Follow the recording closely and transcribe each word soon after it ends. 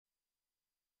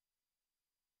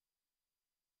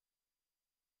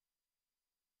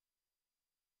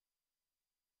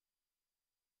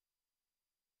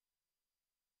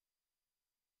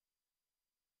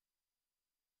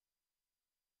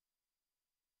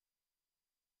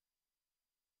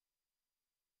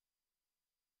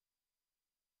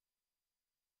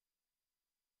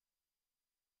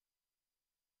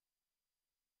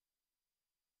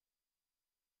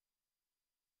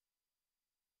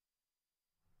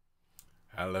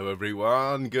Hello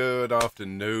everyone, good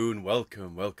afternoon,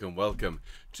 welcome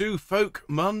to Folk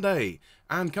Monday.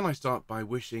 And can I start by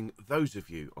wishing those of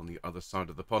you on the other side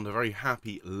of the pond a very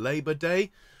happy Labour Day.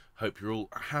 Hope you're all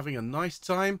having a nice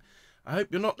time. I hope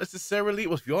you're not necessarily,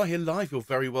 well, if you are here live, you're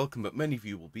very welcome, but many of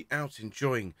you will be out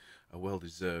enjoying a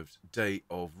well-deserved day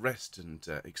of rest and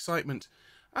excitement.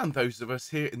 And those of us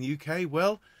here in the UK,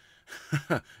 well,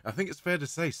 I think it's fair to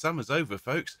say summer's over,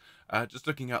 folks. Just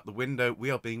looking out the window,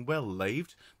 we are being well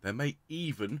laved. There may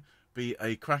even be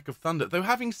a crack of thunder. Though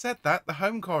having said that, the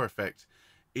homechoir effect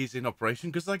is in operation,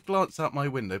 because I glance out my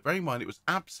window. Bear in mind, it was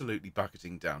absolutely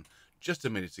bucketing down just a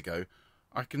minute ago.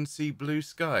 I can see blue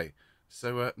sky.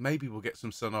 So maybe we'll get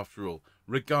some sun after all.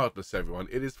 Regardless, everyone,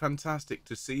 it is fantastic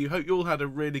to see you. Hope you all had a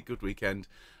really good weekend.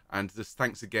 And just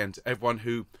thanks again to everyone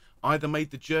who either made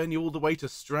the journey all the way to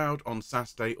Stroud on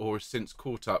Saturday or has since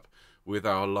caught up with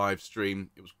our live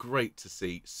stream. It was great to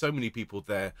see so many people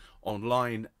there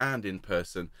online and in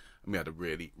person. And we had a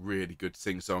really, really good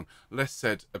sing-song. Less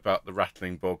said about the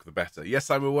rattling bog, the better. Yes,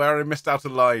 I'm aware I missed out a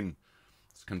line.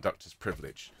 It's conductor's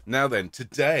privilege. Now then,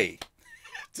 today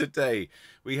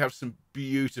we have some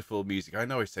beautiful music. I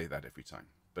know I say that every time,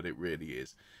 but it really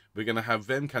is. We're going to have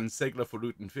Vem Kan Segla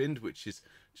Khodyt Son, which is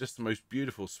just the most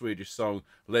beautiful Swedish song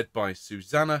led by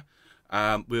Susanna.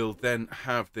 We'll then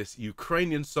have this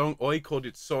Ukrainian song,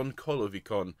 Khodyt Son,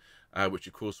 which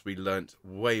of course we learnt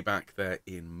way back there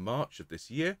in March of this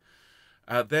year.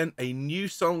 Then a new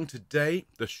song today,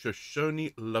 the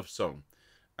Shoshone love song.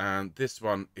 And this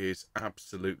one is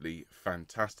absolutely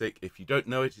fantastic. If you don't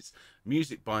know it, it's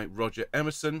music by Roger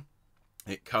Emerson.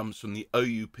 It comes from the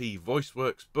OUP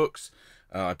VoiceWorks books.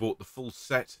 I bought the full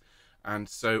set, and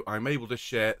so I'm able to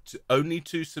share to only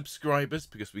 2 subscribers,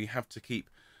 because we have to keep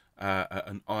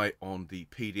an eye on the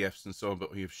PDFs and so on.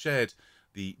 But we have shared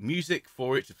the music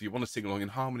for it if you want to sing along in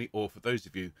harmony, or for those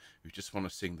of you who just want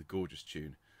to sing the gorgeous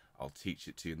tune, I'll teach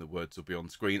it to you and the words will be on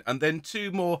screen. And then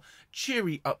 2 more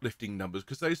cheery, uplifting numbers,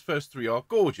 because those first 3 are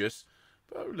gorgeous,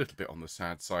 but a little bit on the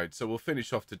sad side. So we'll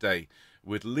finish off today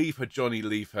with Leave Her, Johnny,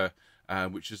 Leave Her,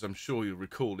 which, as I'm sure you'll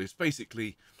recall, is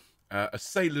basically a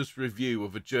sailor's review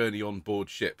of a journey on board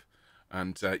ship.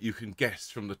 And you can guess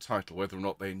from the title whether or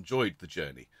not they enjoyed the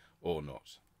journey or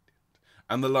not.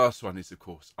 And the last one is, of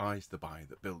course, I's the By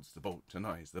that builds the boat, and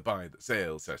I's the By that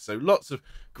sails her. So lots of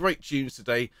great tunes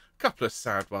today, a couple of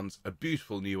sad ones, a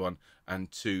beautiful new one, and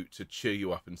 2 to cheer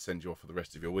you up and send you off for the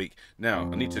rest of your week.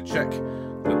 Now, I need to check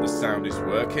that the sound is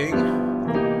working.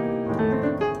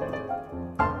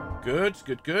 Good.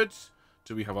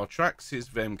 Do we have our tracks? Here's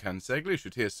Vem Kan Segla. You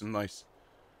should hear some nice...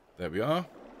 There we are.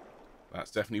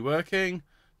 That's definitely working.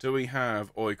 Do we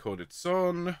have Khodyt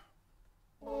Son?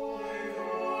 We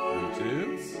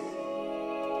do.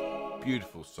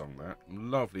 Beautiful song, that.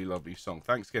 Lovely song.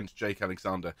 Thanks again to Jake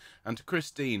Alexander and to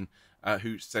Christine,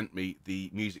 who sent me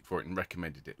the music for it and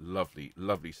recommended it.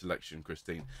 Lovely selection,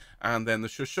 Christine. And then the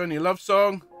Shoshone love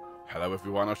song. Hello,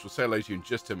 everyone. I shall say hello to you in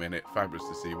just a minute. Fabulous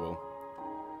to see you all.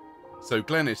 So,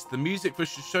 Glennis, the music for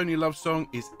Shoshone love song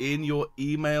is in your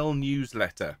email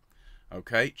newsletter.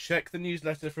 Okay, check the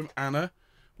newsletter from Anna,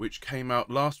 which came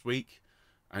out last week,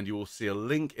 and you will see a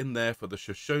link in there for the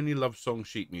Shoshone love song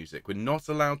sheet music. We're not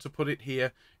allowed to put it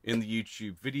here in the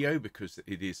YouTube video because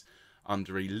it is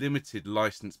under a limited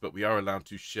license, but we are allowed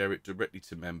to share it directly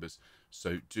to members.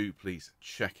 So do please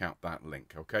check out that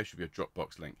link. Okay, should be a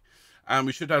Dropbox link. And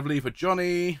we should have Leave Her,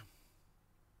 Johnny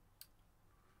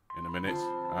in a minute.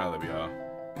 Ah, there we are.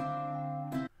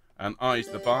 And I's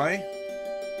the By.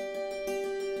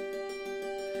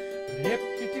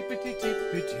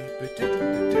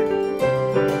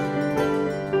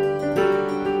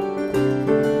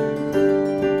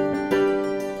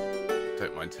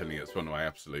 Don't mind telling you, it's one of my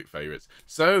absolute favourites.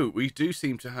 So we do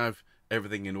seem to have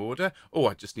everything in order. Oh,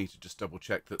 I just need to double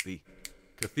check that the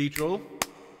cathedral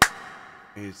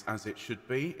is as it should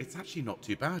be. It's actually not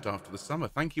too bad after the summer.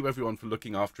 Thank you everyone for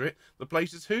looking after it. The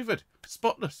place is hoovered.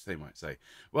 Spotless, they might say.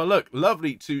 Well, look,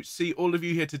 lovely to see all of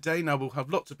you here today. Now, we'll have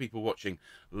lots of people watching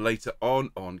later on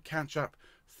Catch Up.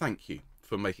 Thank you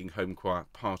for making homechoir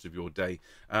part of your day.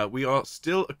 We are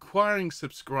still acquiring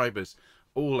subscribers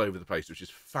all over the place, which is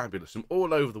fabulous, from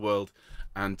all over the world.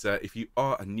 And if you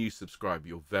are a new subscriber,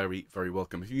 you're very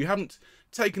welcome. If you haven't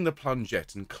taken the plunge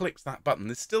yet and clicked that button,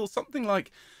 there's still something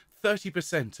like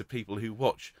 30% of people who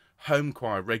watch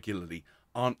homechoir regularly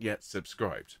aren't yet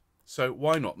subscribed. So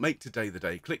why not make today the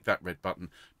day? Click that red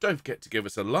button. Don't forget to give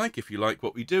us a like if you like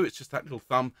what we do. It's just that little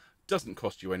thumb doesn't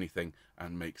cost you anything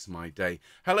and makes my day.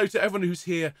 Hello to everyone who's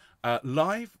here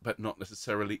live, but not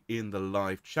necessarily in the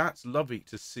live chat. Lovely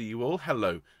to see you all.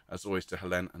 Hello, as always, to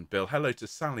Helen and Bill. Hello to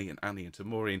Sally and Annie and to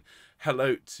Maureen.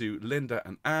 Hello to Linda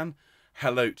and Anne.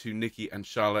 Hello to Nikki and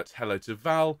Charlotte. Hello to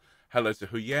Val. Hello to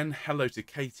Huyen. Hello to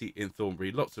Katie in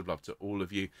Thornbury. Lots of love to all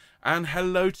of you. And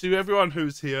hello to everyone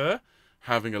who's here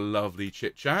having a lovely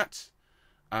chit-chat.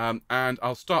 And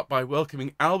I'll start by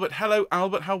welcoming Albert. Hello,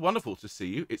 Albert. How wonderful to see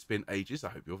you. It's been ages. I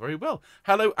hope you're very well.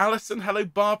 Hello, Alison. Hello,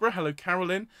 Barbara. Hello,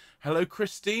 Carolyn. Hello,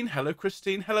 Christine. Hello,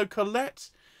 Christine. Hello, Colette.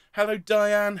 Hello,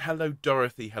 Diane. Hello,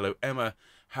 Dorothy. Hello, Emma.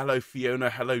 Hello, Fiona.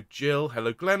 Hello, Jill.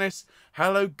 Hello, Glenys.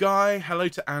 Hello, Guy. Hello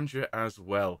to Andrea as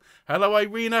well. Hello,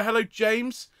 Irina. Hello,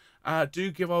 James. Do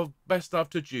give our best love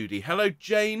to Judy. Hello,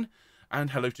 Jane. And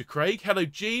hello to Craig. Hello,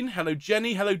 Jean. Hello,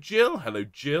 Jenny. Hello, Jill. Hello,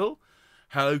 Jill.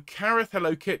 Hello, Kareth.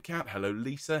 Hello, Kit Kat. Hello,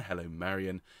 Lisa. Hello,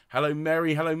 Marion. Hello,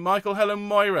 Mary. Hello, Michael. Hello,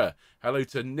 Moira. Hello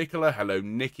to Nicola. Hello,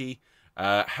 Nikki.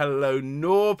 Hello,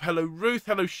 Norb. Hello, Ruth.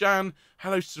 Hello, Shan.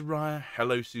 Hello, Soraya.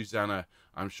 Hello, Susanna.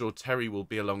 I'm sure Terry will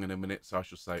be along in a minute, so I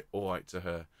shall say all right to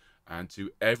her and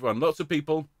to everyone. Lots of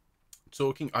people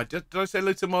talking. Did I say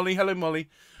hello to Molly? Hello, Molly.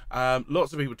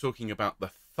 Lots of people talking about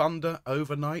the thunder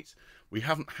overnight. We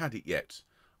haven't had it yet.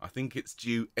 I think it's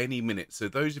due any minute. So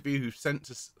those of you who've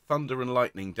sent us thunder and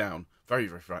lightning down, very,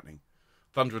 very frightening,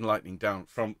 thunder and lightning down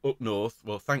from up north,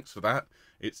 well, thanks for that.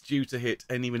 It's due to hit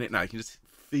any minute now. You can just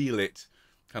feel it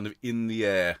kind of in the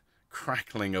air,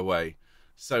 crackling away.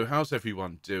 So how's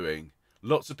everyone doing?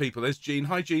 Lots of people. There's Jean.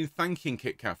 Hi, Jean. Thanking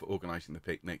Kit Kat for organising the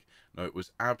picnic. No, it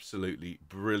was absolutely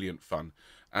brilliant fun.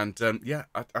 And yeah,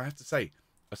 I have to say,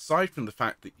 aside from the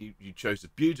fact that you chose a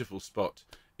beautiful spot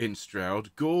in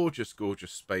Stroud, gorgeous,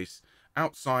 gorgeous space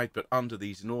outside, but under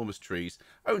these enormous trees.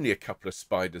 Only a couple of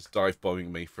spiders dive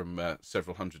bombing me from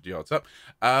several hundred yards up.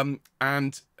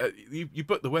 You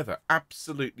put the weather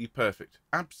absolutely perfect,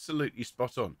 absolutely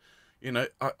spot on. You know,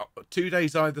 2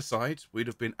 days either side, we'd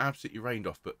have been absolutely rained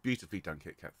off, but beautifully done,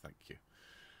 Kit Kat. Thank you.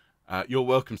 You're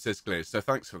welcome, says Gliz. So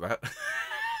thanks for that.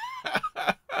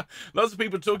 Lots of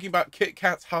people talking about Kit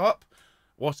Kat's harp.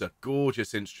 What a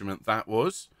gorgeous instrument that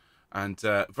was. And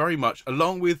very much,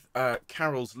 along with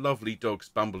Carol's lovely dogs,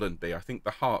 Bumble and Bee, I think the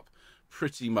harp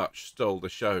pretty much stole the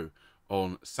show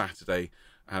on Saturday.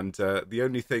 And the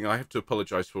only thing I have to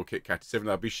apologise for, Kit Kat, is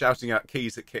I'll be shouting out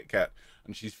keys at Kit Kat,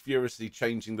 and she's furiously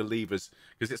changing the levers,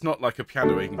 because it's not like a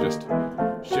piano where you can just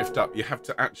shift up. You have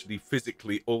to actually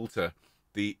physically alter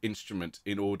the instrument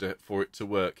in order for it to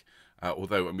work.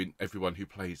 Although, I mean, everyone who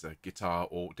plays a guitar,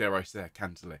 or dare I say a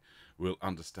cantaloupe, will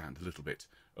understand a little bit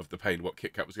of the pain what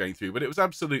Kit Kat was going through. But it was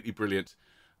absolutely brilliant,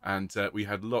 and we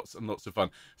had lots and lots of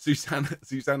fun.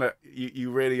 Susanna,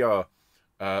 you really are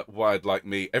wired like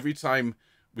me. Every time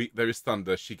there is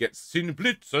thunder, she gets "Sin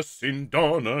Blitzer, sin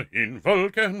Donner, in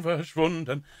Wolken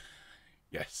verschwunden."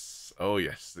 Yes, oh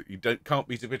yes, you can't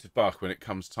beat a bit of Bach when it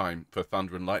comes time for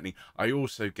thunder and lightning. I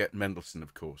also get Mendelssohn,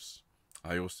 of course.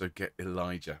 I also get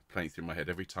Elijah playing through my head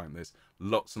every time there's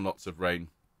lots and lots of rain.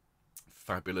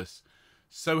 Fabulous.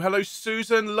 So hello,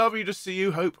 Susan. Lovely to see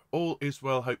you. Hope all is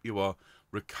well. Hope you are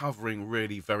recovering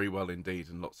really very well indeed,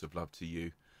 and lots of love to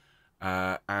you.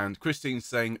 And Christine's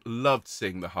saying, loved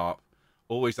seeing the harp.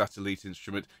 Always that elite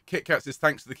instrument. Kit Kat says,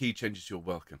 thanks for the key changes. You're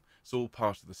welcome. It's all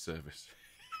part of the service.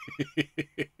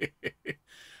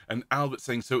 And Albert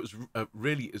saying, so it was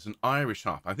really is an Irish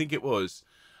harp. I think it was.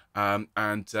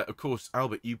 Of course,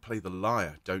 Albert, you play the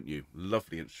lyre, don't you?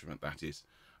 Lovely instrument that is.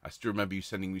 I still remember you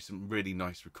sending me some really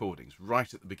nice recordings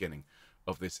right at the beginning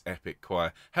of this epic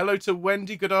choir. Hello to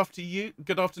Wendy. Good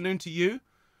afternoon to you.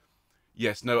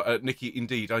 Yes, no, Nikki,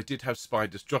 indeed, I did have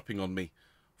spiders dropping on me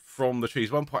from the trees.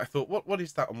 At one point I thought, what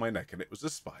is that on my neck? And it was a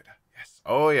spider. Yes.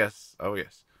 Oh, yes. Oh,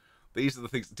 yes. These are the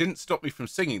things that didn't stop me from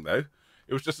singing, though.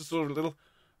 It was just a sort of little,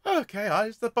 okay,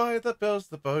 I's the boy that builds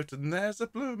the boat, and there's a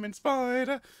blooming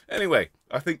spider. Anyway,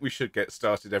 I think we should get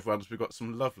started, everyone, as we've got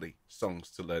some lovely songs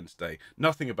to learn today.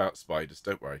 Nothing about spiders,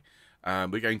 don't worry.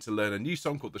 We're going to learn a new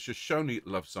song called the Shoshone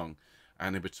love song.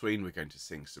 And in between, we're going to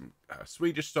sing some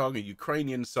Swedish song, a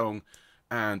Ukrainian song,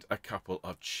 and a couple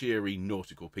of cheery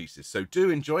nautical pieces. So do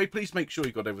enjoy. Please make sure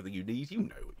you've got everything you need. You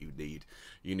know what you need.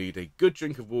 You need a good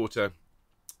drink of water.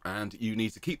 And you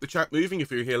need to keep the chat moving if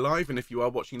you're here live, and if you are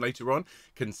watching later on,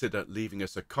 consider leaving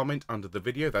us a comment under the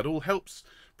video. That all helps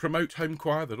promote Home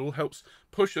Choir, that all helps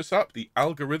push us up the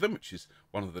algorithm, which is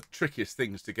one of the trickiest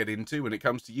things to get into when it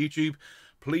comes to YouTube.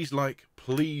 Please like,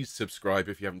 please subscribe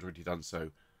if you haven't already done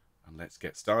so. And let's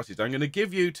get started. I'm going to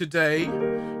give you today,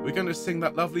 we're going to sing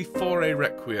that lovely Fauré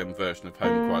Requiem version of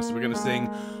Home Choir. So we're going to sing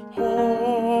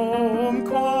Home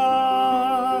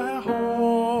Choir,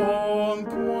 Home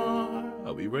Choir.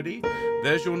 Are we ready? already.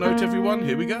 There's your note, everyone.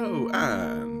 Here we go.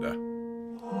 And...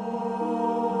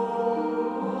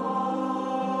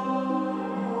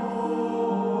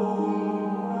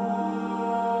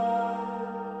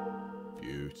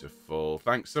 beautiful.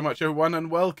 Thanks so much, everyone,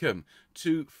 and welcome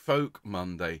to Folk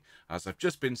Monday. As I've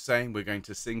just been saying, we're going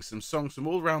to sing some songs from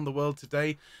all around the world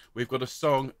today. We've got a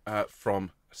song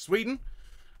from Sweden.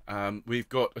 We've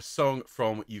got a song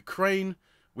from Ukraine.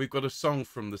 We've got a song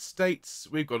from the States.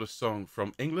 We've got a song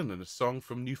from England and a song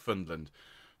from Newfoundland.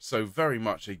 So very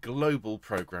much a global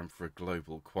program for a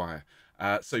global choir.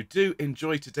 So do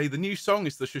enjoy today. The new song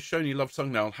is the Shoshone love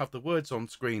song. Now I'll have the words on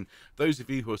screen. Those of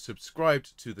you who are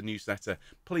subscribed to the newsletter,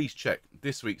 please check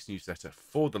this week's newsletter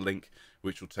for the link,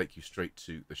 which will take you straight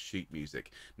to the sheet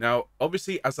music. Now,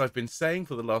 obviously, as I've been saying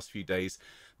for the last few days,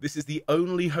 this is the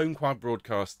only home choir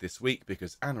broadcast this week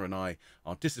because Anna and I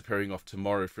are disappearing off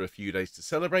tomorrow for a few days to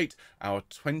celebrate our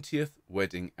 20th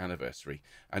wedding anniversary.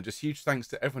 And just huge thanks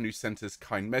to everyone who sent us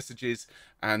kind messages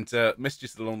and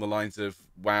messages along the lines of,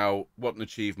 wow, what an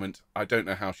achievement. I don't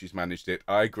know how she's managed it.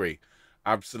 I agree.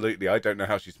 Absolutely. I don't know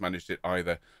how she's managed it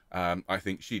either. I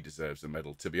think she deserves a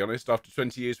medal, to be honest, after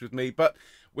 20 years with me. But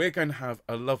we're going to have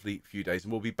a lovely few days,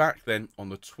 and we'll be back then on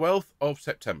the 12th of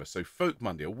September. So Folk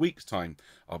Monday, a week's time,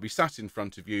 I'll be sat in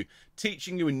front of you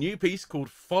teaching you a new piece called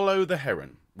Follow the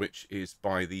Heron, which is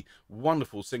by the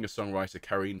wonderful singer-songwriter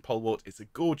Karine Polwart. It's a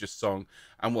gorgeous song,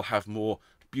 and we'll have more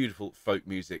beautiful folk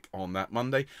music on that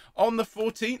Monday. On the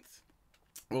 14th,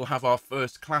 we'll have our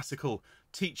first classical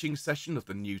teaching session of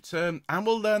the new term, and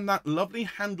we'll learn that lovely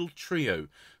Handel trio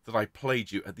that I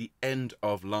played you at the end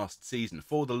of last season,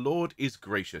 For the Lord is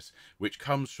Gracious, which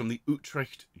comes from the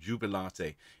Utrecht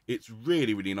Jubilate. It's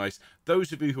really, really nice.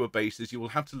 Those of you who are bassers, you will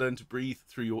have to learn to breathe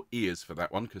through your ears for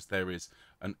that one, because there is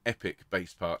an epic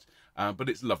bass part, but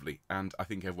it's lovely, and I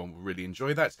think everyone will really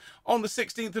enjoy that. On the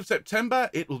 16th of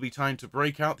September, it will be time to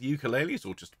break out the ukuleles,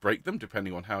 or just break them,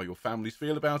 depending on how your families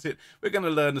feel about it. We're going to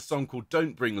learn a song called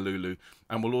Don't Bring Lulu,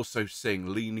 and we'll also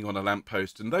sing Leaning on a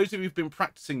Lamppost. And those of you who've been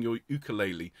practicing your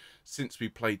ukulele since we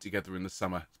played together in the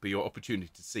summer, it'll be your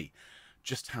opportunity to see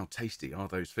just how tasty are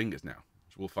those fingers now.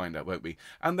 We'll find out, won't we?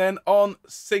 And then on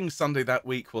Sing Sunday that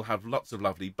week, we'll have lots of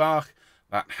lovely Bach,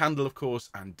 that Handel, of course,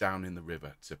 and Down in the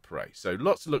River to Pray. So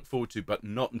lots to look forward to, but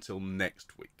not until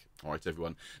next week. All right,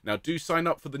 everyone. Now, do sign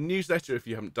up for the newsletter if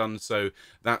you haven't done so.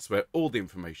 That's where all the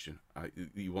information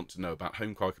you want to know about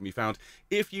home choir can be found.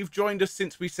 If you've joined us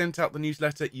since we sent out the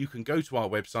newsletter, you can go to our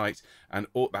website, and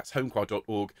that's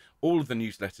homechoir.org. All of the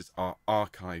newsletters are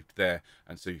archived there,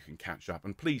 and so you can catch up.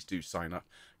 And please do sign up,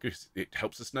 because it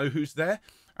helps us know who's there.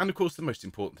 And, of course, the most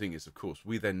important thing is, of course,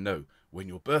 we then know when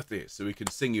your birthday is, so we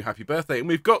can sing you happy birthday. And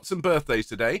we've got some birthdays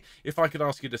today. If I could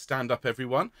ask you to stand up,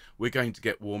 everyone, we're going to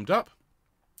get warmed up.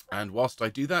 And whilst I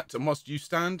do that, and whilst you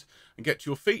stand and get to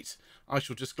your feet, I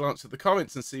shall just glance at the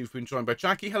comments and see if we've been joined by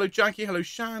Jackie. Hello, Jackie. Hello,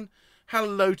 Shan.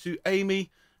 Hello to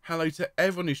Amy. Hello to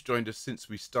everyone who's joined us since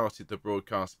we started the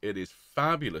broadcast. It is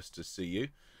fabulous to see you.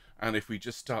 And if we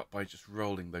just start by just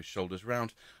rolling those shoulders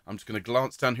round, I'm just going to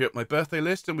glance down here at my birthday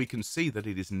list, and we can see that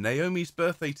it is Naomi's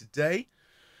birthday today.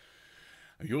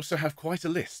 And you also have quite a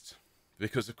list,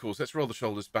 because, of course, let's roll the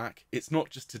shoulders back. It's not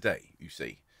just today, you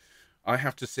see. I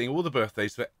have to sing all the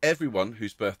birthdays for everyone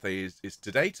whose birthday is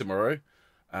today, tomorrow,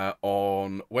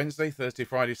 on Wednesday, Thursday,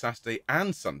 Friday, Saturday,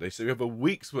 and Sunday. So we have a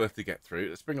week's worth to get through.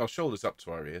 Let's bring our shoulders up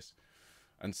to our ears.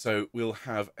 And so we'll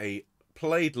have a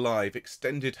played live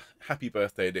extended happy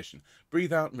birthday edition.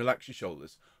 Breathe out and relax your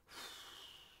shoulders.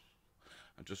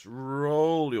 And just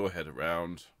roll your head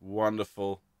around.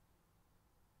 Wonderful.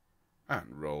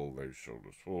 And roll those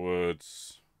shoulders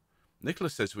forwards.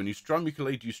 Nicholas says, when you strum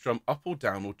ukulele, do you strum up or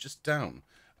down, or just down?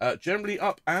 Generally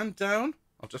up and down.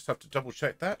 I'll just have to double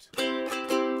check that.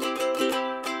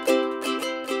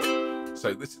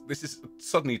 So this is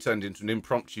suddenly turned into an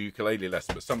impromptu ukulele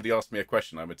lesson, but somebody asked me a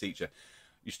question. I'm a teacher.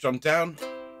 You strum down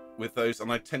with those,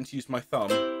 and I tend to use my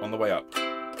thumb on the way up.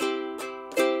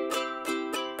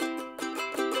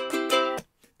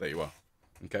 There you are.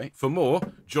 Okay. For more,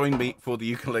 join me for the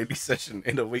ukulele session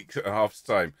in a week and a half's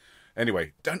time.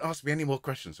 Anyway, don't ask me any more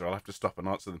questions or I'll have to stop and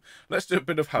answer them. Let's do a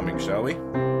bit of humming, shall we?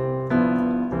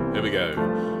 Here we go.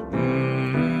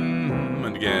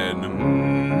 And again. Ooh,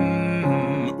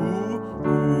 ooh,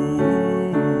 ooh,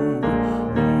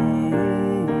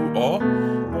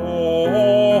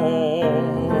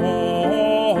 oh,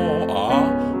 oh,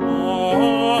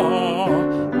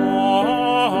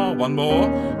 ah. One more.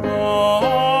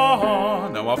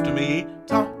 Now after me.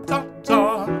 Ta, ta,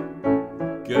 ta.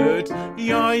 Good.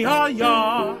 Ya, ya,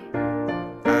 ya.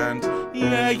 And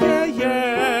yeah, yeah,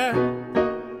 yeah.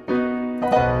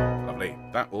 Lovely.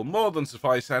 That will more than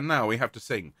suffice, and now we have to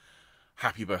sing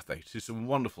happy birthday to some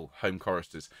wonderful home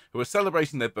choristers who are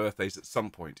celebrating their birthdays at some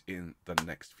point in the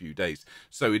next few days.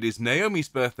 So it is Naomi's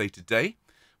birthday today.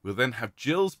 We'll then have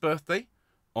Jill's birthday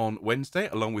on Wednesday,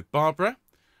 along with Barbara.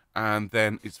 And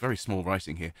then, it's very small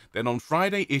writing here. Then on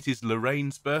Friday, it is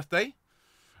Lorraine's birthday.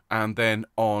 And then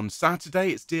on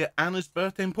Saturday, it's dear Anna's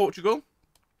birthday in Portugal,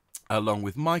 along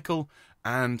with Michael.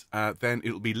 And then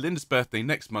it'll be Linda's birthday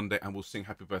next Monday, and we'll sing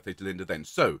happy birthday to Linda then.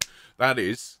 So that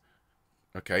is,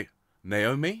 okay,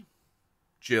 Naomi,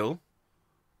 Jill,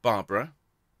 Barbara,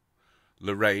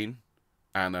 Lorraine,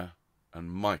 Anna,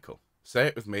 and Michael. Say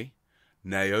it with me.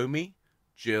 Naomi,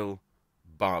 Jill,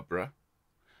 Barbara,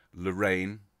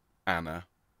 Lorraine, Anna,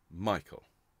 Michael.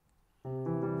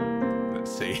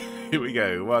 Let's see. Here we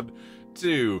go. 1,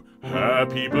 2.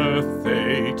 Happy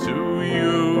birthday to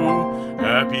you.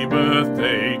 Happy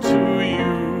birthday to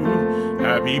you.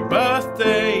 Happy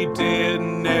birthday, dear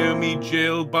Naomi,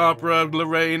 Jill, Barbara,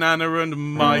 Lorraine, Anna, and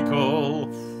Michael.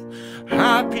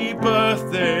 Happy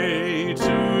birthday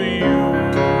to you.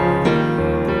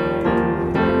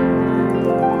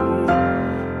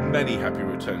 Many happy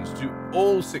returns to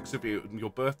all 6 of you on your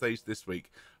birthdays this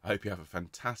week. I hope you have a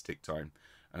fantastic time.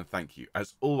 And thank you,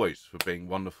 as always, for being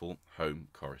wonderful home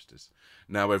choristers.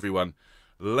 Now, everyone,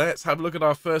 let's have a look at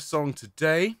our first song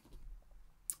today.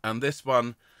 And this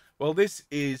one, well, this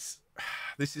is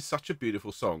such a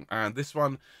beautiful song. And this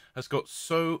one has got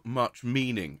so much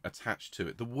meaning attached to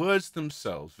it. The words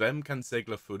themselves, Vem kan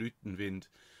segla förutan vind,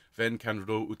 vem kan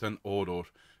ro utan åror.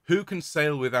 Who can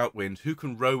sail without wind? Who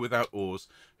can row without oars?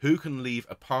 Who can leave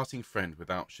a parting friend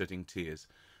without shedding tears?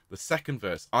 The second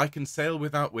verse, I can sail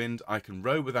without wind, I can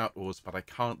row without oars, but I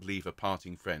can't leave a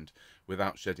parting friend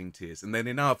without shedding tears. And then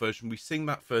in our version, we sing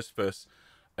that first verse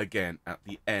again at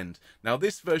the end. Now,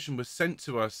 this version was sent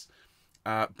to us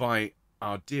by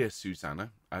our dear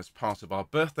Susanna as part of our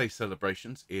birthday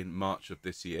celebrations in March of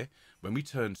this year, when we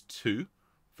turned 2,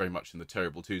 very much in the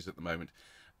terrible 2s at the moment.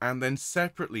 And then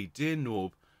separately, dear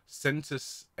Norb sent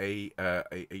us a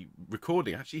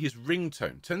recording, actually his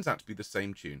ringtone, turns out to be the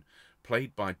same tune,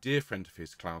 played by a dear friend of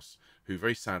his, Klaus, who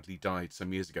very sadly died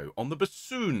some years ago, on the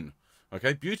bassoon.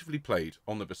 Okay, beautifully played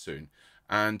on the bassoon.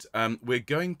 And we're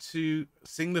going to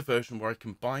sing the version where I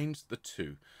combined the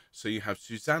two. So you have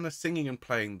Susanna singing and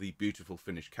playing the beautiful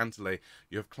Finnish cantilé.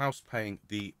 You have Klaus playing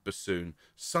the bassoon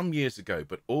some years ago,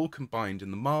 but all combined in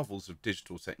the marvels of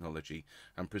digital technology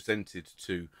and presented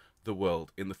to the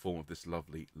world in the form of this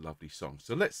lovely, lovely song.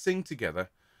 So let's sing together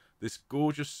this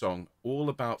gorgeous song all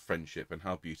about friendship and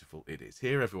how beautiful it is.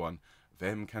 Here, everyone,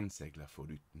 Vem kan segla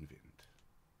förutan vind.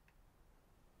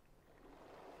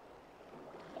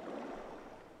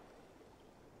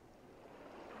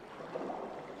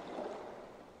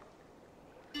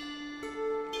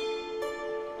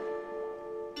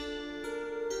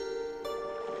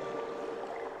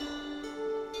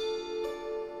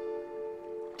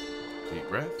 Deep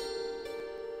breath.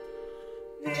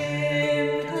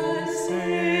 Vem kan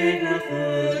segla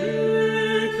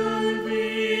förutan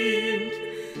vind?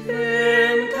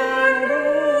 Vem kan ro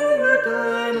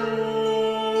utan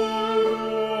åror?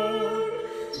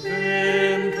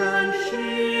 Vem kan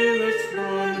skiljas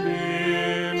från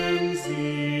vännen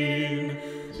sin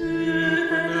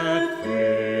utan att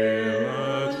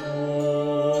fälla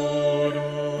tårar?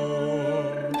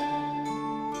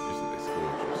 Isn't this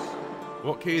gorgeous?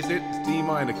 What key is it? It's D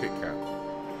minor, Kit Kat.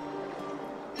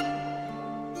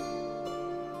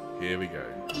 Here we go.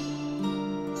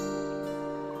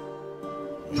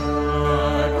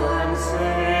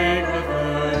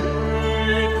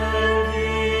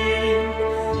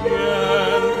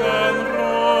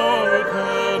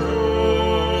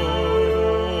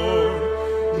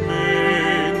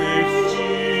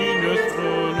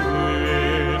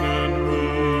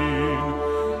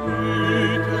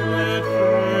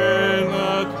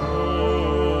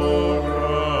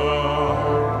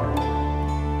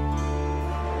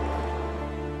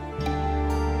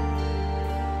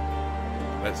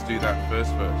 Let's do that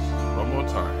first verse one more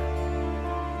time.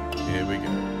 Here we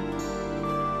go.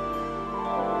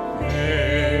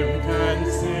 Vem kan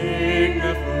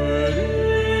segla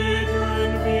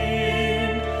förutan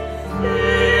vind?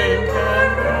 Vem kan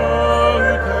ro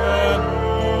utan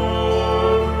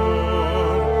åror?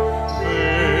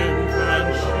 Vem kan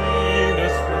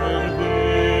skiljas från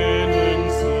vännen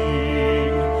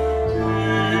sin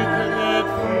utan att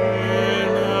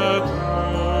fälla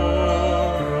tårar?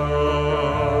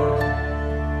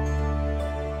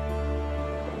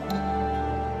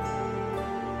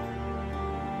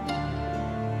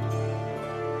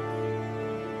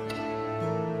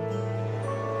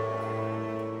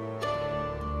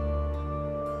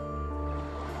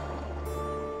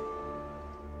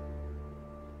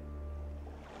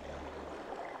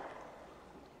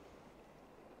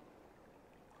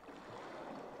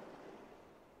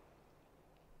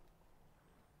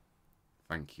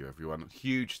 Thank you, everyone.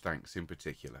 Huge thanks in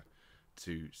particular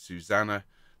to Susanna,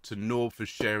 to Norb for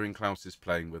sharing Klaus's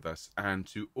playing with us, and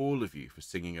to all of you for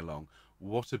singing along.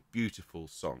 What a beautiful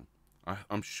song.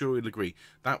 I'm sure you'll agree.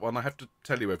 That one, I have to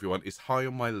tell you, everyone, is high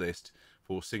on my list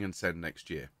for Sing and Send next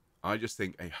year. I just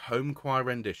think a home choir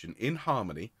rendition in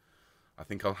harmony, I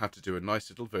think I'll have to do a nice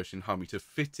little version in harmony to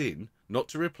fit in, not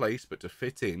to replace, but to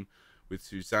fit in with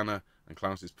Susanna and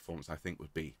Klaus's performance. I think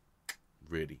would be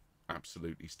really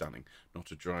absolutely stunning.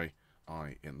 Not a dry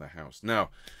eye in the house.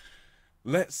 Now,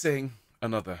 let's sing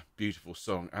another beautiful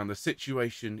song. And the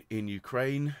situation in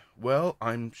Ukraine, well,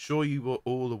 I'm sure you were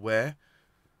all aware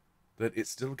that it's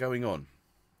still going on.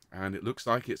 And it looks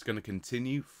like it's going to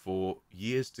continue for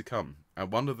years to come. And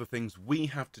one of the things we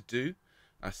have to do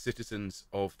as citizens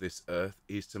of this earth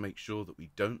is to make sure that we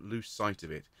don't lose sight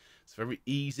of it. It's very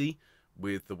easy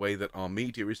with the way that our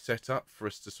media is set up for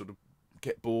us to sort of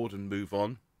get bored and move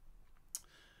on.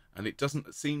 And it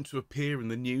doesn't seem to appear in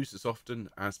the news as often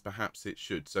as perhaps it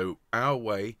should. So our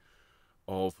way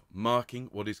of marking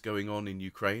what is going on in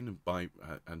Ukraine and by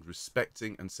and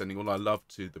respecting and sending all our love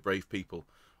to the brave people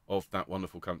of that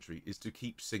wonderful country is to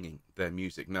keep singing their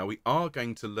music. Now, we are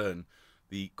going to learn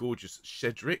the gorgeous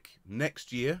Shedrick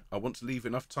next year. I want to leave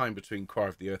enough time between Choir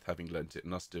of the Earth having learnt it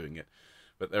and us doing it.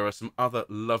 But there are some other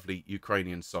lovely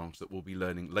Ukrainian songs that we'll be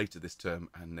learning later this term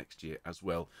and next year, as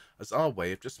well as our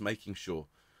way of just making sure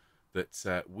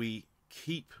that we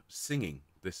keep singing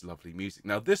this lovely music.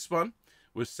 Now, this one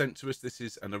was sent to us. This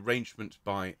is an arrangement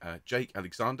by Jake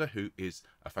Alexander, who is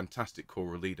a fantastic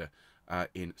choral leader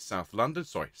in South London,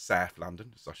 as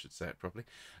I should say it properly.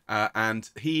 And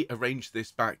he arranged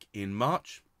this back in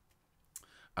March,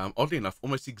 oddly enough,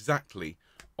 almost exactly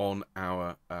on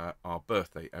our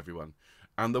birthday, everyone.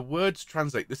 And the words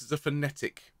translate, this is a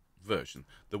phonetic version.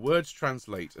 The words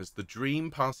translate as: the dream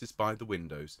passes by the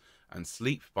windows and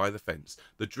sleep by the fence.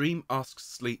 The dream asks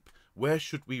sleep, where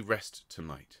should we rest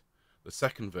tonight? The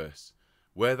second verse: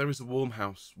 where there is a warm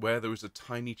house, where there is a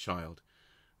tiny child,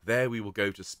 there we will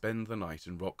go to spend the night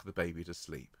and rock the baby to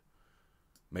sleep.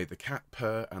 May the cat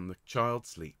purr and the child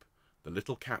sleep. The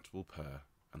little cat will purr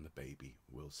and the baby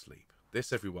will sleep.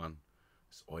 This, everyone,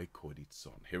 is Oi Khodyt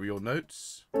Son. Here are your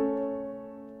notes.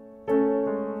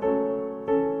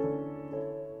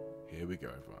 Here we go,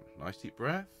 everyone. Nice deep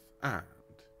breath and...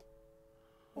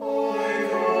 Oi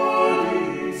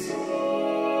Khodyt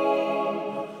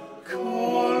Son,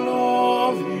 kolovi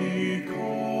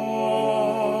kon,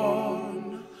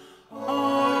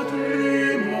 adrimota,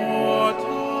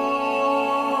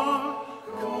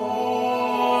 koloblota,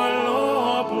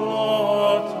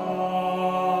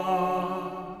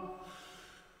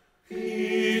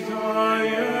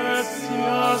 itaetsia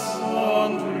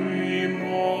sondrimoti,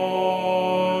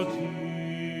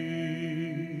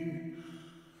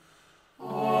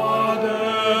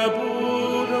 adebudem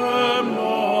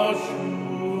noschuvati.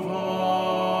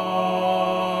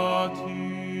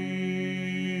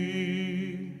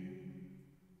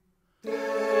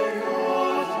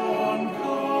 Degaton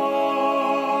ca,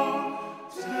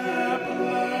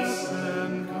 teplesen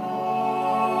ca,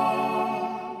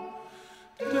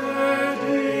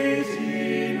 deditina,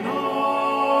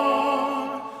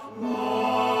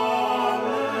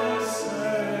 malesen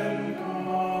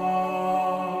ca.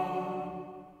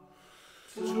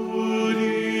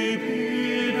 Tudipidem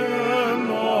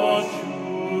noschuvati,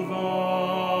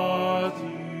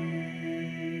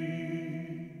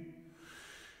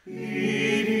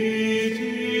 idit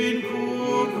in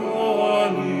cuconisati.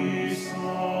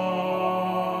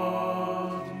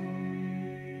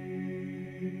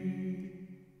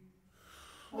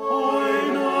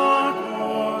 Oina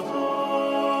kota,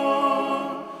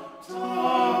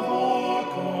 tavokota,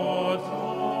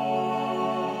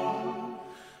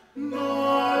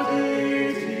 naditinu,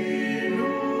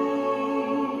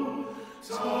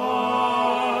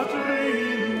 tadrimota,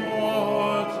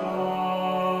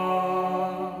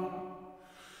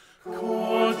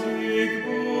 kotik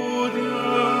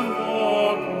budem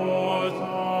vocotati,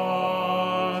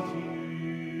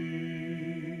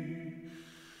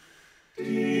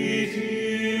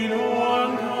 ditinon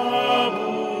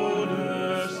cabudes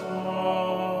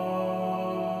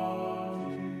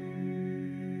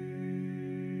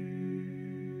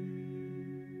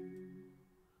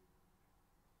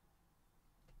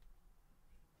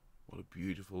What a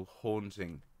beautiful,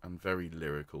 haunting, and very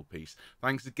lyrical piece.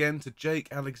 Thanks again to Jake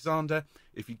Alexander.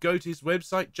 If you go to his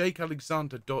website,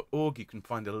 jakealexander.org, you can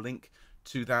find a link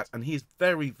to that. And he has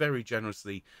very, very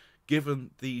generously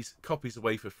given these copies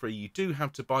away for free. You do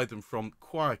have to buy them from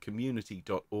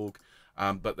choircommunity.org,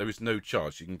 but there is no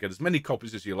charge. You can get as many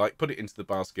copies as you like, put it into the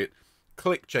basket,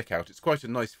 click checkout. It's quite a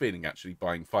nice feeling, actually,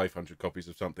 buying 500 copies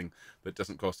of something that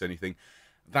doesn't cost anything.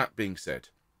 That being said,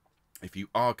 if you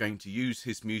are going to use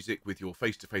his music with your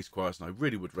face-to-face choirs, and I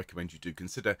really would recommend you do,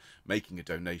 consider making a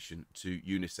donation to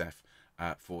UNICEF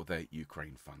for their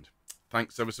Ukraine fund.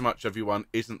 Thanks ever so much, everyone.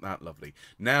 Isn't that lovely?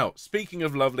 Now, speaking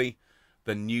of lovely,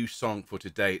 the new song for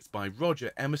today, it's by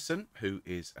Roger Emerson, who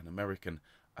is an American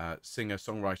singer,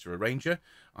 songwriter, arranger.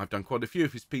 I've done quite a few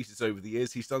of his pieces over the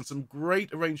years. He's done some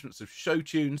great arrangements of show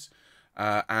tunes,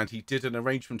 and he did an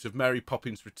arrangement of Mary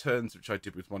Poppins Returns, which I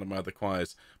did with one of my other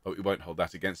choirs, but we won't hold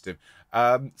that against him.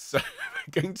 So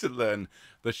we're going to learn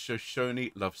the Shoshone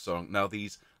love song. Now,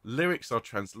 these lyrics are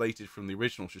translated from the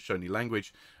original Shoshone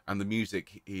language, and the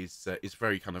music is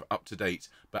very kind of up to date,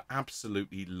 but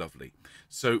absolutely lovely.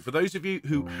 So for those of you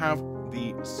who have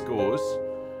the scores,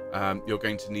 you're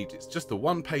going to need, it's just the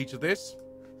one page of this,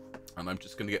 and I'm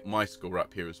just going to get my score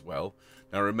up here as well.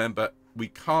 Now remember, we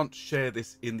can't share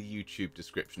this in the YouTube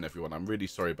description, everyone. I'm really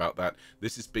sorry about that.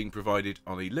 This is being provided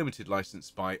on a limited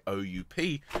license by OUP,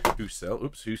 who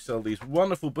sell these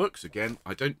wonderful books. Again,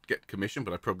 I don't get commission,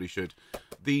 but I probably should.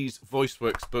 These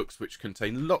VoiceWorks books, which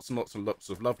contain lots and lots and lots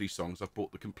of lovely songs. I've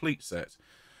bought the complete set,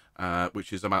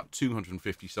 which is about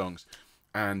 250 songs.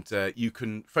 And you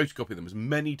can photocopy them as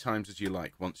many times as you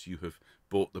like once you have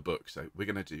bought the book. So we're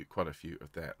going to do quite a few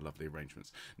of their lovely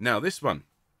arrangements. Now this one,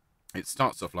 it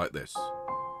starts off like this.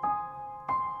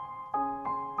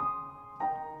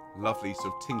 Lovely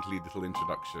sort of tinkly little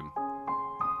introduction.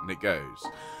 And it goes,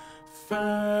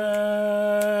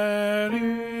 fair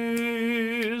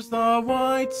is the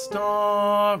white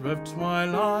star of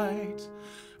twilight,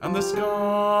 and the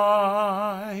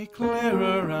sky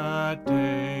clearer at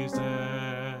day's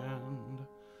end.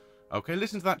 Okay,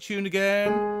 listen to that tune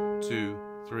again. 2,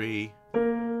 3,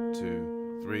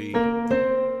 2, 3.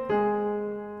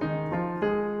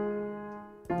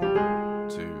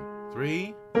 2,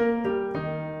 3.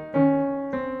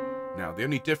 Now, the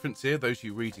only difference here, those of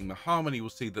you reading the harmony will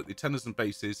see that the tenors and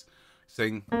basses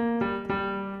sing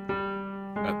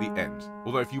at the end.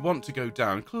 Although if you want to go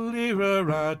down, clearer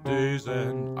at day's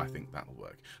end, I think that'll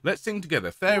work. Let's sing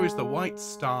together. Fair is the white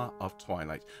star of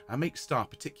twilight. And make star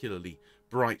particularly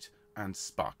bright and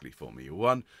sparkly for me.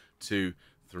 1, 2,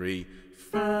 3.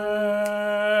 Fair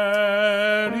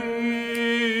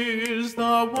is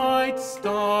the white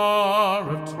star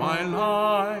of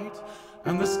twilight,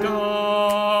 and the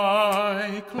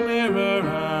sky clearer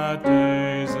at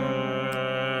day's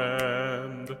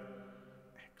end.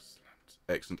 Excellent,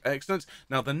 excellent, excellent.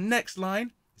 Now the next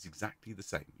line is exactly the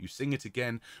same. You sing it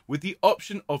again with the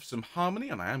option of some harmony,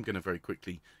 and I am going to very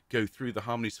quickly go through the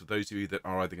harmonies for those of you that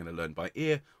are either going to learn by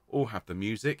ear or have the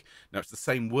music. Now it's the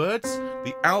same words.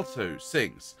 The alto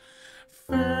sings,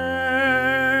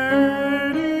 fair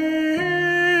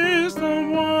is the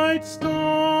white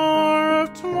star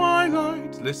of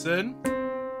twilight. Listen.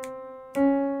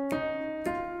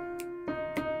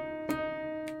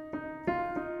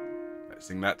 Let's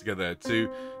sing that together.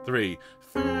 2, 3.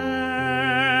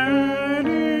 Fair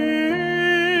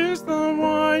is the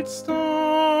white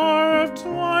star of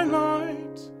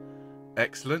twilight.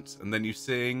 Excellent. And then you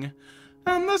sing,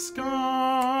 and the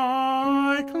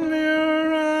sky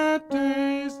clear at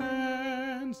day's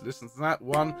end. Listen to that.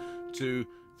 1, 2,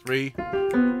 3.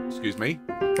 Excuse me.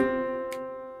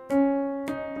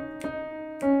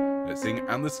 Let's sing,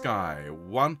 and the sky.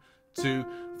 1, 2,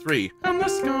 3. And the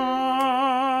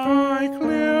sky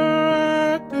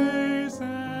clear at day's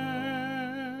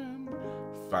end.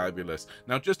 Fabulous.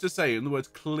 Now, just to say, in the words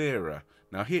clearer.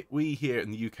 Now, here, we here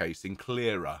in the UK sing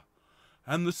clearer.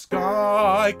 And the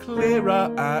sky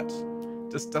clearer at,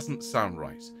 just doesn't sound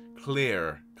right.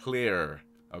 Clear, clear.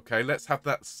 Okay, let's have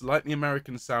that slightly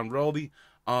American sound. Roll the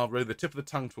R, roll the tip of the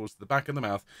tongue towards the back of the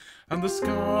mouth. And the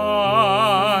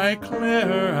sky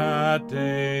clearer at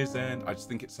day's end. I just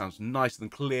think it sounds nicer than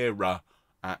clearer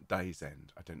at day's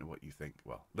end. I don't know what you think.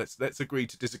 Well, let's agree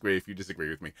to disagree if you disagree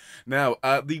with me. Now,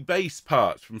 the bass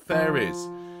part from fair is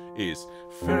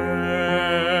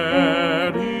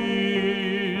fair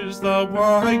is the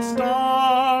white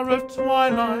star of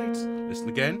twilight. Listen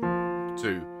again.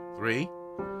 2, 3.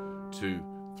 2,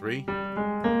 3.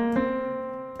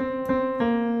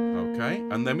 Okay,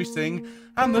 and then we sing,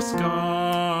 and the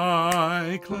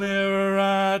sky clearer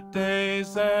at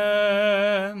day's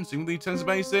end. Sing the tenors and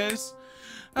basses.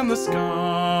 And the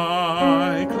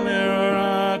sky clearer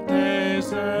at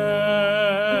day's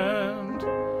end.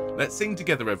 Let's sing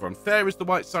together, everyone. Fair is the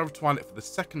white star of twilight for the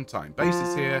second time.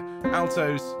 Basses here,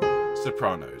 altos,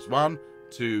 sopranos. 1,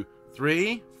 2,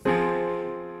 3.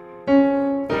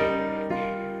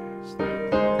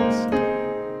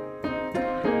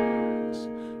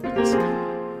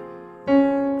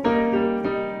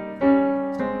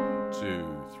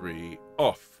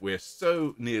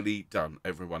 so nearly done,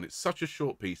 everyone. It's such a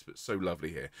short piece, but so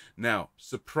lovely here. Now,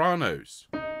 sopranos.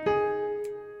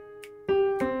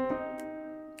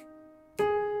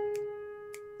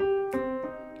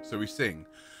 So we sing,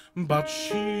 but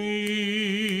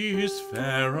she's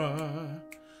fairer,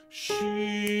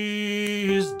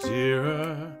 she's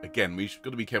dearer. Again, we've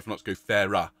got to be careful not to go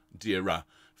fairer, dearer.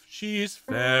 She's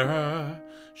fairer,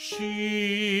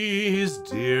 she's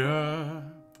dearer.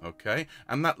 Okay,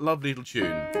 and that lovely little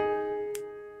tune.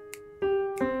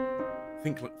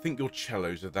 Think your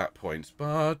cellos at that point.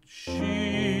 But she's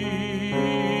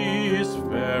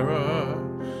fairer,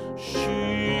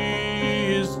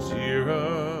 she's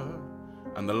dearer.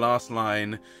 And the last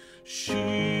line,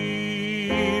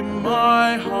 she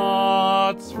my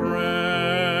heart's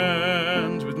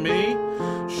friend. With me,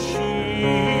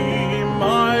 she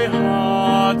my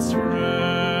heart's friend.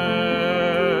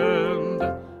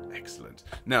 Excellent.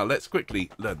 Now let's quickly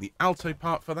learn the alto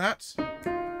part for that.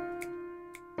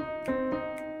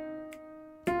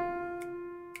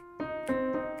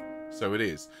 So it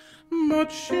is, but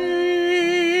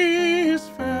she's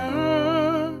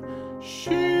fairer,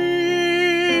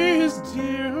 she's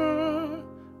dearer.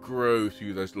 Grow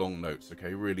through those long notes,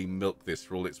 okay? Really milk this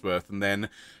for all it's worth. And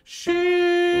then,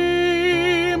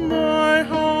 she my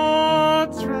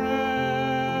heart's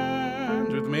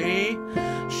friend. With me,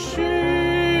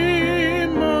 she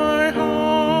my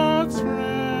heart's friend.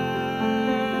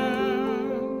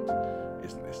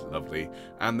 Isn't this lovely?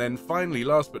 And then finally,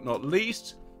 last but not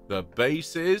least, the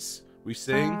basses, we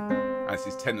sing, as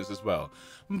is tenors as well.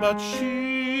 But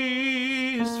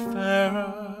she's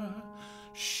fairer,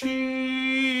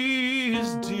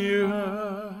 she's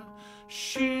dearer,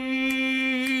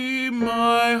 she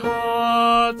my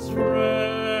heart's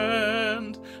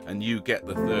friend. And you get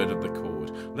the third of the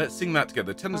chord. Let's sing that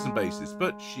together, tenors and basses.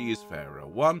 But she is fairer.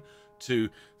 1, 2,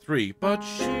 3. But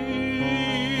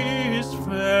she's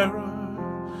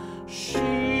fairer,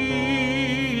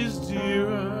 she's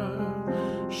dearer,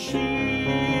 she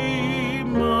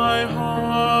my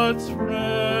heart's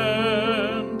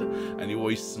friend. And you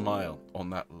always smile on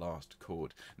that last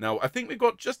chord. Now, I think we've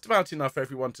got just about enough for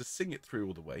everyone to sing it through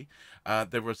all the way.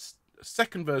 There was a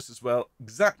second verse as well,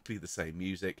 exactly the same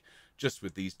music, just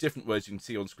with these different words you can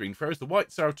see on screen. Fair as the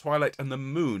white star of twilight and the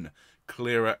moon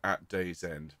clearer at day's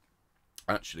end.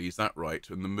 Actually, is that right?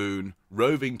 And the moon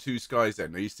roving to sky's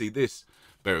end. Now, you see this.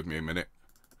 Bear with me a minute.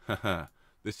 Haha.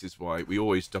 This is why we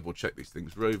always double check these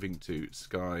things. Roving to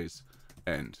sky's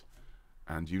end.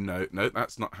 And you know, no,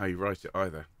 that's not how you write it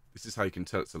either. This is how you can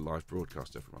tell it's a live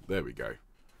broadcast, everyone. There we go.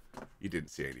 You didn't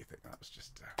see anything. That was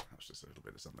just a little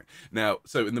bit of something. Now,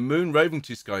 so in the moon roving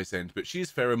to sky's end, but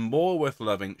she's fairer, more worth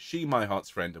loving, she my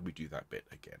heart's friend, and we do that bit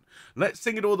again. Let's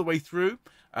sing it all the way through.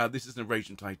 This is an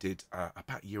arrangement I did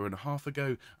about 1.5 years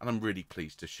ago, and I'm really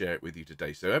pleased to share it with you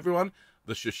today. So everyone,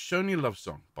 the Shoshone Love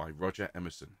Song by Roger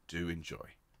Emerson. Do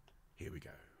enjoy. Here we go.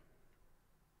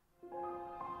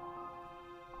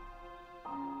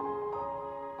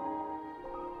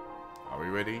 Are we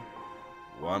ready?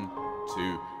 1,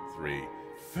 2, 3.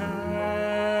 Fair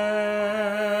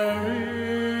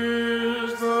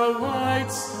is the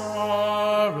white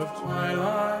star of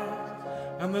twilight,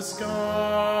 and the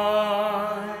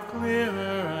sky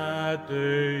clearer at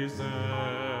day's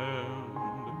end.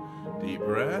 Deep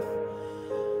breath.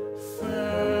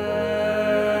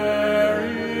 Fair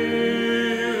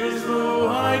is the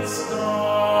white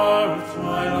star of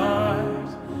twilight,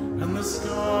 and the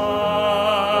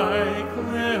sky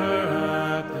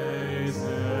clearer at day's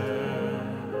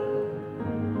end.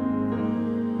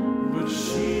 But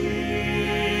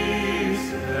she's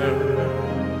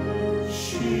fairer,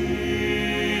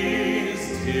 she's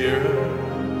dearer,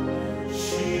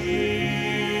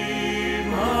 she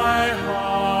my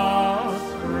heart's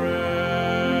friend.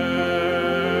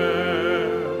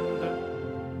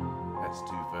 Let's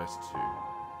do verse 2.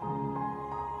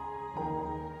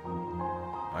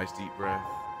 Nice deep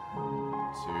breath.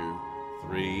 2,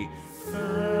 3.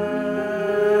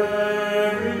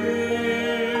 Fair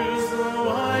is the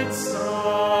white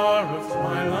star of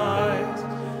twilight,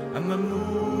 and the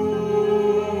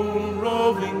moon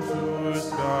roving through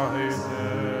sky's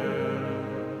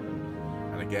end.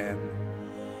 And again.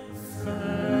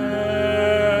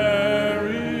 Fair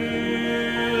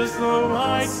is the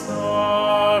white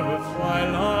star of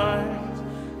twilight,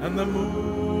 and the moon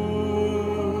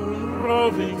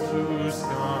roving through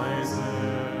sky's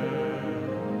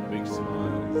end. Big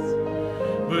smiles.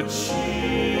 But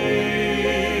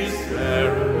she's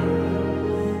fairer,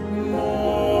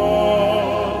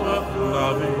 more worth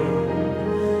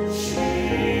loving, she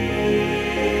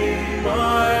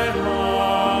my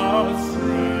heart's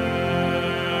friend.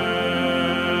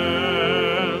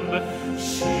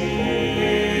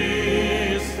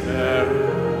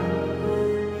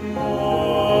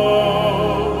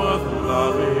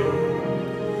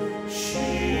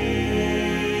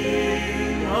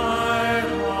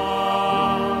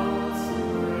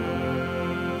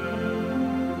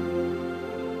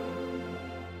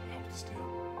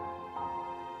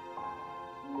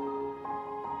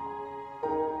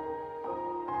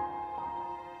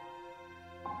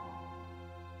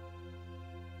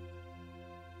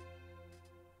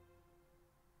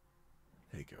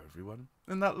 you go, everyone.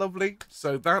 Isn't that lovely?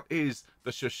 So that is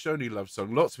the Shoshone love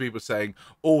song. Lots of people saying,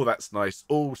 oh, that's nice.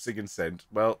 Oh, sing and send.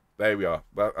 Well, there we are.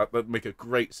 That'll make a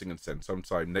great sing and send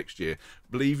sometime next year.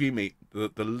 Believe you me,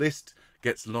 the list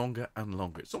gets longer and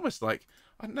longer. It's almost like,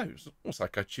 I don't know, it's almost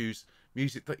like I choose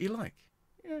music that you like.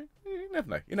 You never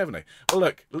know. You never know. Well,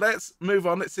 look, let's move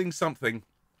on. Let's sing something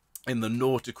in the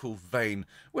nautical vein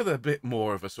with a bit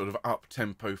more of a sort of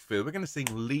up-tempo feel. We're going to sing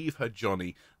Leave Her,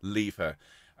 Johnny, Leave Her,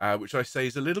 which I say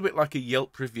is a little bit like a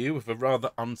Yelp review of a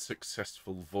rather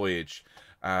unsuccessful voyage.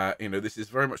 You know, this is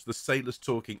very much the sailors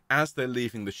talking as they're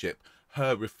leaving the ship.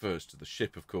 Her refers to the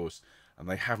ship, of course, and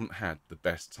they haven't had the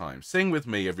best time. Sing with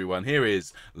me, everyone. Here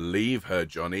is Leave Her,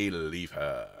 Johnny, Leave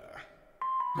Her.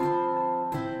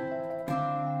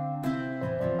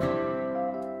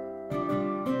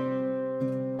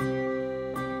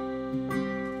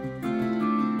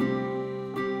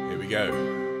 Go.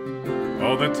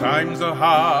 Oh, the times are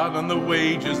hard and the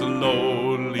wages are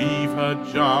low. Leave her,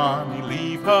 Johnny,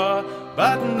 leave her.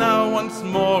 But now once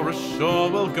more ashore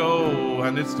we'll go,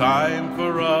 and it's time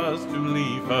for us to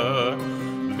leave her.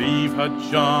 Leave her,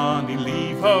 Johnny,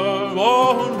 leave her.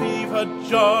 Oh, leave her,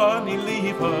 Johnny,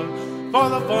 leave her. For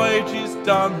the voyage is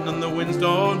done and the winds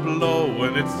don't blow,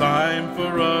 and it's time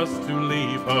for us to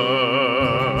leave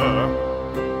her.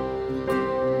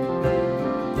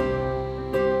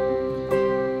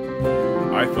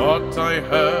 I thought I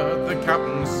heard the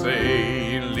captain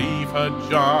say, leave her,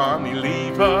 Johnny,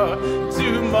 leave her.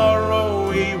 Tomorrow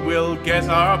we will get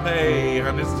our pay,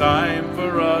 and it's time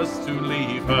for us to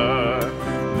leave her.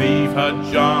 Leave her,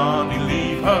 Johnny,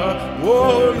 leave her.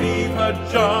 Oh, leave her,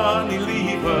 Johnny,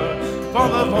 leave her. For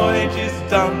the voyage is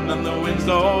done and the winds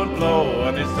don't blow,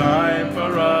 and it's time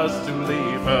for us to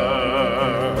leave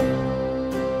her.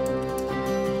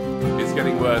 It's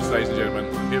getting worse, ladies and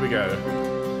gentlemen. Here we go.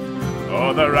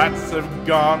 Oh, the rats have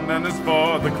gone, and as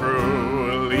for the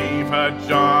crew, leave her,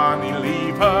 Johnny,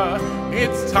 leave her.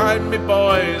 It's time, me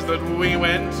boys, that we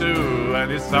went to,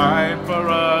 and it's time for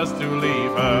us to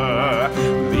leave her.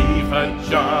 Leave her,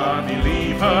 Johnny,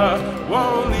 leave her.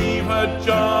 Whoa, leave her,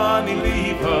 Johnny,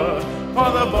 leave her.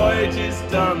 For the voyage is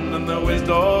done, and the winds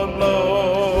don't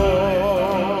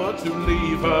blow to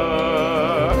leave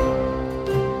her.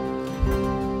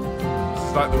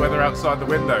 It's like the weather outside the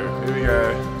window. Here we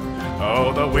go.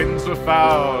 Oh, the winds were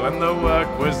foul and the work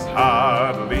was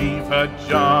hard. Leave her,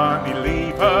 Johnny,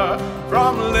 leave her.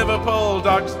 From Liverpool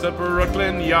docks to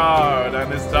Brooklyn Yard,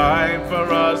 and it's time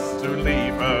for us to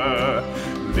leave her.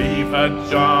 Leave her,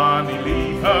 Johnny,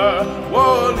 leave her.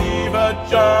 Whoa, leave her,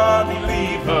 Johnny,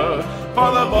 leave her.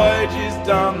 For the voyage is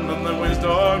done and the winds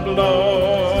don't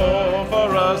blow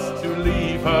for us to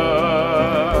leave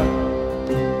her.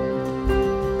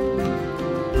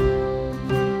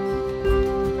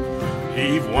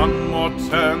 Heave one more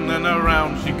turn, then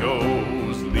around she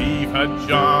goes. Leave her,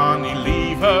 Johnny,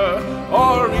 leave her.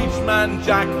 Or each man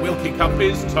Jack will kick up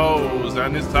his toes,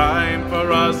 and it's time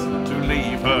for us to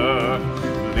leave her.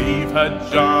 Leave her,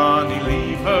 Johnny,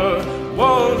 leave her.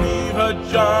 Whoa, leave her,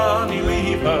 Johnny,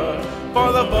 leave her.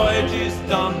 For the voyage is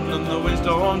done and the winds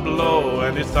don't blow,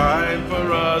 and it's time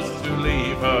for us to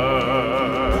leave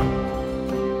her.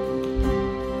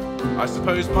 I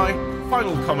suppose my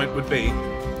final comment would be,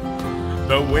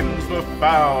 the winds were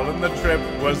foul and the trip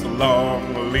was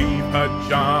long. Leave her,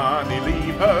 Johnny,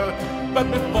 leave her. But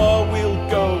before we'll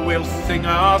go, we'll sing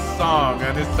our song,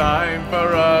 and it's time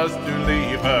for us to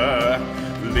leave her.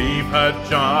 Leave her,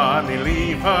 Johnny,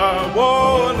 leave her.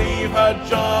 Whoa, leave her,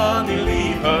 Johnny,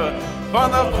 leave her. For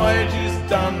the voyage is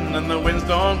done and the winds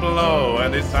don't blow,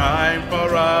 and it's time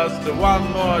for us to one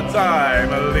more time.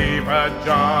 Leave her,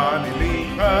 Johnny,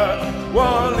 leave her.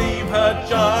 Whoa, leave her,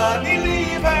 Johnny,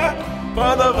 leave her.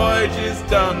 For the voyage is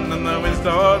done and the winds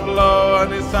don't blow,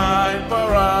 and it's time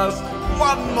for us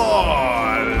one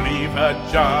more. Leave her,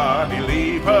 Johnny,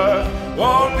 leave her.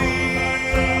 Whoa, leave.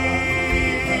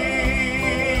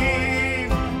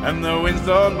 And the winds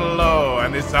don't blow,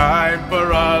 and it's time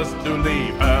for us to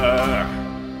leave her.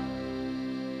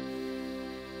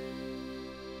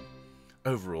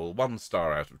 Overall, 1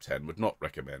 star out of 10, would not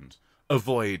recommend.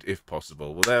 Avoid if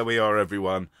possible. Well, there we are,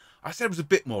 everyone. I said it was a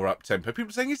bit more up-tempo.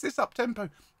 People saying, is this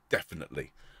up-tempo?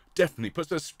 Definitely. Definitely.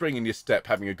 Puts a spring in your step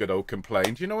having a good old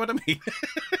complaint. You know what I mean?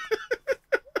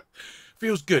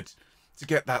 Feels good to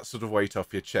get that sort of weight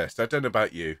off your chest. I don't know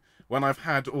about you. When I've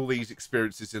had all these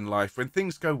experiences in life, when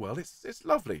things go well, it's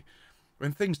lovely.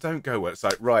 When things don't go well, it's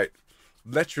like, right,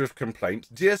 letter of complaint.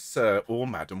 Dear sir or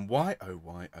madam, why, oh,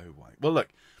 why, oh, why? Well, look,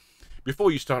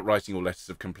 before you start writing your letters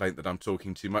of complaint that I'm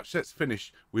talking too much, let's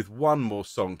finish with one more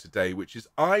song today, which is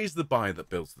I's the Buyer That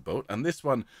Builds the Boat. And this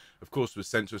one, of course, was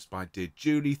sent to us by dear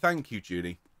Julie. Thank you,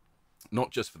 Julie.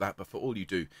 Not just for that, but for all you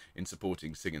do in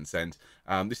supporting Sing and Send.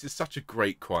 This is such a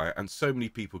great choir, and so many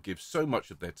people give so much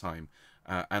of their time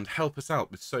and help us out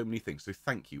with so many things. So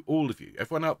thank you, all of you,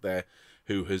 everyone out there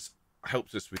who has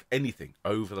helped us with anything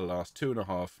over the last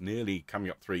 2.5, nearly coming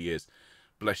up 3 years.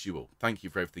 Bless you all. Thank you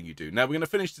for everything you do. Now, we're going to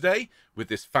finish today with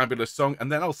this fabulous song,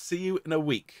 and then I'll see you in a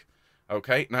week.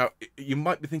 Okay, now, you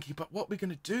might be thinking, but what are we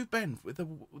going to do, Ben, with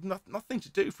nothing to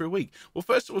do for a week? Well,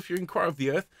 first of all, if you're in Choir of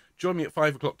the Earth, join me at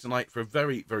 5 o'clock tonight for a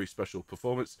very, very special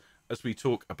performance as we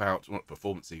talk about, well, not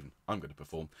performance even, I'm going to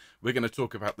perform. We're going to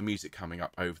talk about the music coming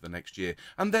up over the next year.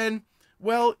 And then,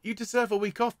 well, you deserve a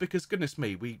week off because, goodness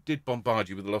me, we did bombard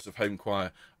you with a lot of home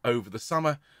choir over the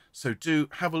summer. So do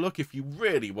have a look if you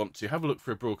really want to. Have a look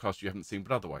for a broadcast you haven't seen,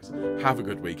 but otherwise, have a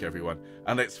good week, everyone.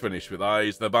 And let's finish with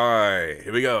I's the Buy.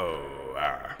 Here we go.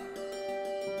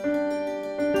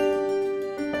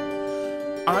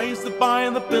 I's the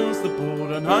buyer that builds the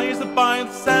boat, and I's the buyer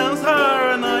that sells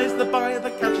her, and I's the buyer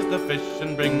that catches the fish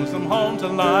and brings them home to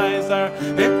Liza.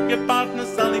 If your partner's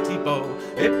Sally T-Bow,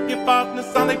 if your partner's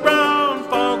Sally Brown,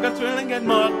 Fogart's Willing and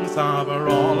Martin's Harbour,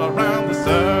 all around the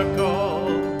circle.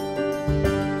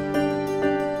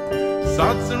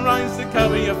 Sods and rinds to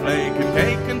cover your flake, and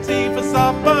cake and tea for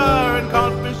supper, and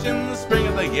codfish in the spring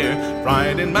of the year,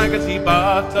 fried in maggoty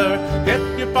butter.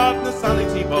 If your partner's Sally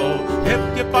T-Bow,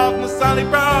 if your partner's Sally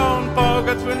Brown,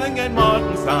 Fogart's Willing and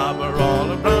Martin's Harbour,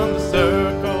 all around the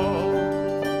circle.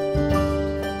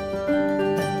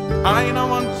 I don't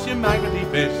want your maggoty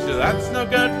fish, that's no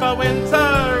good for winter,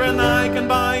 and I can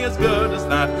buy as good as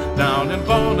that down in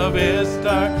Bona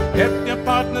Vista. If your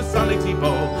partner's Sally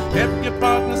T-Bow, if your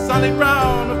partner's Sally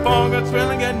Brown, Fogart's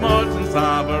Willing and Martin's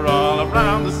Harbour, all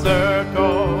around the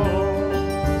circle.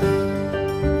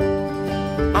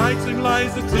 I took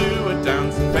Liza to a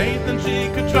dance in faith and she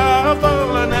could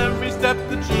travel, and every step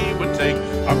that she would take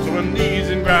up to her knees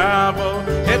in gravel.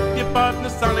 If your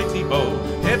partner's Sally T-Bow,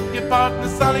 if your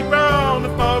partner's Sally Brown,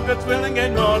 Fogart's Willing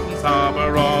and Martin's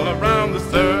Harbour, all around the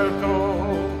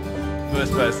circle.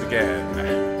 First verse again.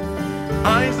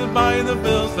 I's the buyer that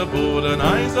builds the boat, and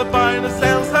I's the buyer that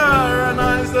sells her, and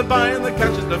I's the buyer that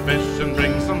catches the fish and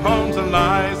brings them home to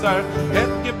Liza.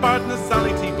 If your partner's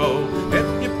Sally T-Bow,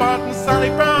 if your partner's Sally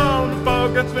Brown,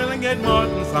 Fogart's Willing and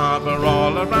Martin's Harbour,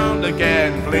 all around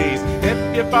again, please.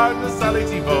 If your partner's Sally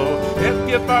T-Bow, if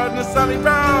your partner's Sally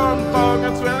Brown,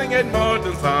 Fogart's Willing and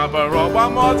Martin's Harbour, all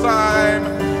one more time.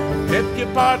 If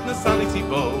your partner's Sally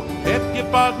T-Bow, if your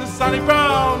partner's Sally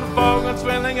Brown, Fogart's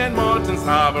Willing and Martin's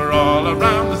Harbour, all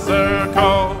around the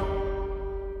circle.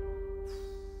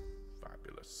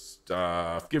 Fabulous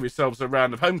stuff. Give yourselves a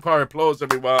round of home choir applause,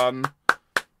 everyone.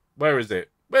 Where is it?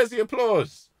 Where's the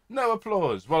applause? No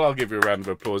applause. Well, I'll give you a round of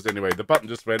applause anyway. The button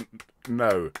just went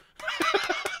no.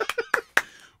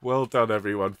 Well done,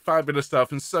 everyone. Fabulous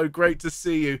stuff, and so great to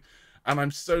see you. And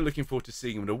I'm so looking forward to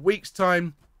seeing you in a week's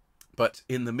time. But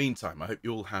in the meantime, I hope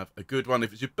you all have a good one.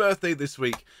 If it's your birthday this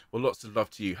week, well, lots of love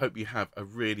to you. Hope you have a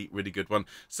really, really good one.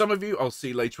 Some of you I'll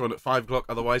see later on at 5 o'clock.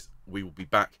 Otherwise, we will be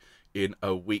back in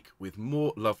a week with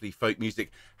more lovely folk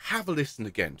music. Have a listen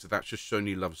again to that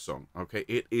Shoshone love song. Okay,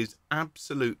 it is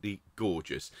absolutely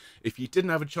gorgeous. If you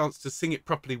didn't have a chance to sing it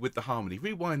properly with the harmony,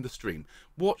 rewind the stream.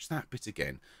 Watch that bit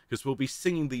again, because we'll be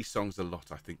singing these songs a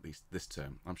lot, I think, this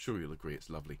term. I'm sure you'll agree it's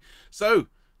lovely. So,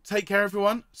 take care,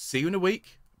 everyone. See you in a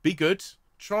week. Be good.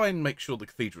 Try and make sure the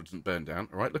cathedral doesn't burn down.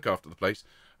 All right, look after the place.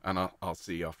 And I'll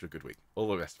see you after a good week. All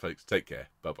the best, folks. Take care.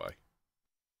 Bye-bye.